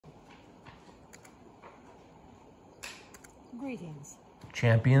Greetings.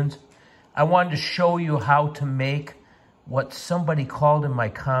 Champions. I wanted to show you how to make what somebody called in my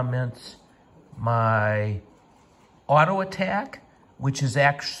comments my auto attack, which is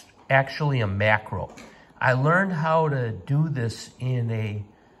actually a macro. I learned how to do this in a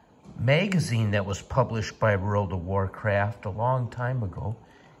magazine that was published by World of Warcraft a long time ago.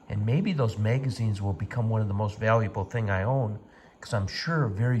 And maybe those magazines will become one of the most valuable thing I own, because I'm sure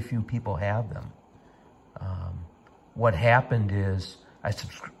very few people have them. What happened is I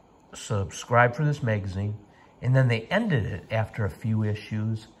subscribed for this magazine, and then they ended it after a few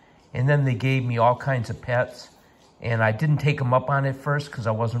issues. And then they gave me all kinds of pets, and I didn't take them up on it first because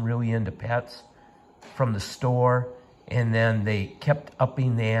I wasn't really into pets from the store. And then they kept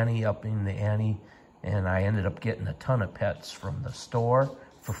upping the ante, and I ended up getting a ton of pets from the store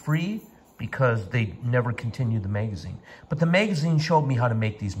for free because they never continued the magazine. But the magazine showed me how to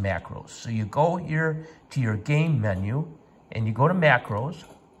make these macros. So you go here to your game menu, and you go to macros,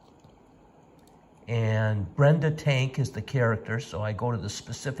 and Brenda Tank is the character, so I go to the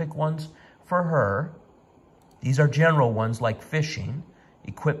specific ones for her. These are general ones like fishing.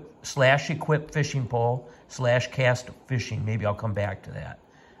 Equip fishing pole / cast fishing. Maybe I'll come back to that.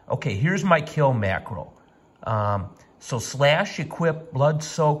 Okay, here's my kill macro. So / equip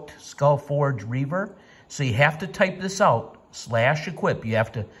blood-soaked Skullforge Reaver. So you have to type this out. / equip. You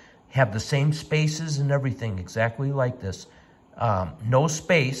have to have the same spaces and everything exactly like this. No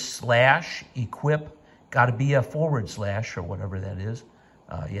space / equip. Got to be a / or whatever that is.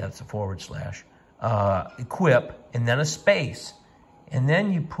 Yeah, it's a / equip, and then a space. And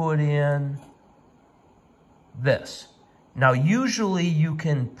then you put in this. Now, usually you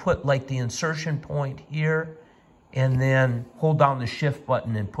can put like the insertion point here and then hold down the shift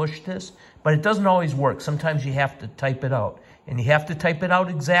button and push this, but it doesn't always work. Sometimes you have to type it out, and you have to type it out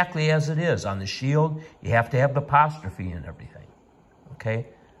exactly as it is. On the shield, you have to have the apostrophe and everything, okay?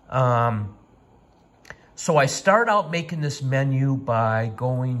 So I start out making this menu by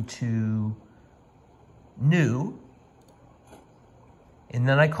going to New, and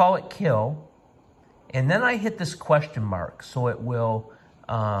then I call it Kill, and then I hit this question mark, so it will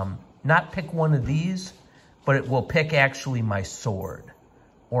not pick one of these, but it will pick actually my sword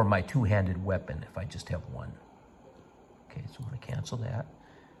or my two-handed weapon if I just have one. Okay, so I'm going to cancel that.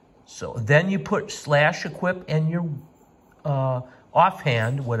 So then you put / equip and your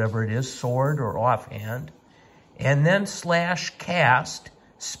offhand, whatever it is, sword or offhand, and then / cast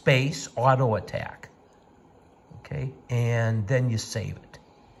space auto attack. Okay, and then you save it.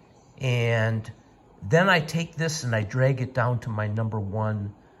 And then I take this and I drag it down to my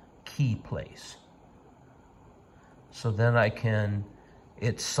 #1 key place. So then I can,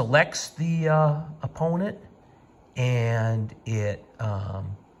 it selects the opponent, and it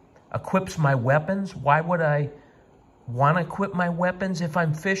equips my weapons. Why would I want to equip my weapons if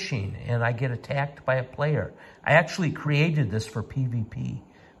I'm fishing and I get attacked by a player? I actually created this for PvP.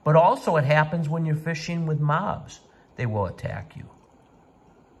 But also it happens when you're fishing with mobs. They will attack you.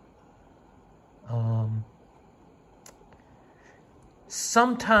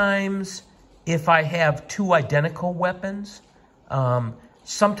 Sometimes if I have two identical weapons,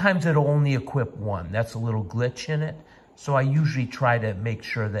 sometimes it'll only equip one. That's a little glitch in it. So I usually try to make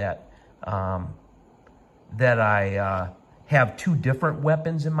sure that that I have two different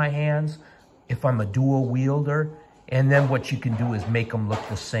weapons in my hands if I'm a dual wielder. And then what you can do is make them look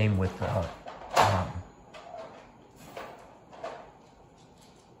the same with the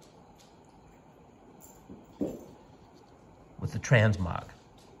transmog.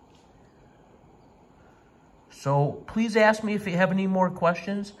 So please ask me if you have any more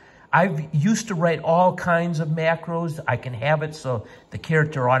questions. I've used to write all kinds of macros. I can have it so the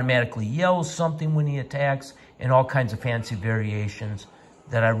character automatically yells something when he attacks, and all kinds of fancy variations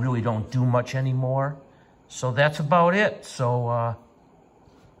that I really don't do much anymore. So that's about it. So I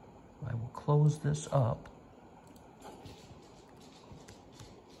will close this up.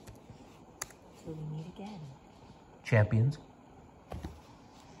 Till we meet again. Champions.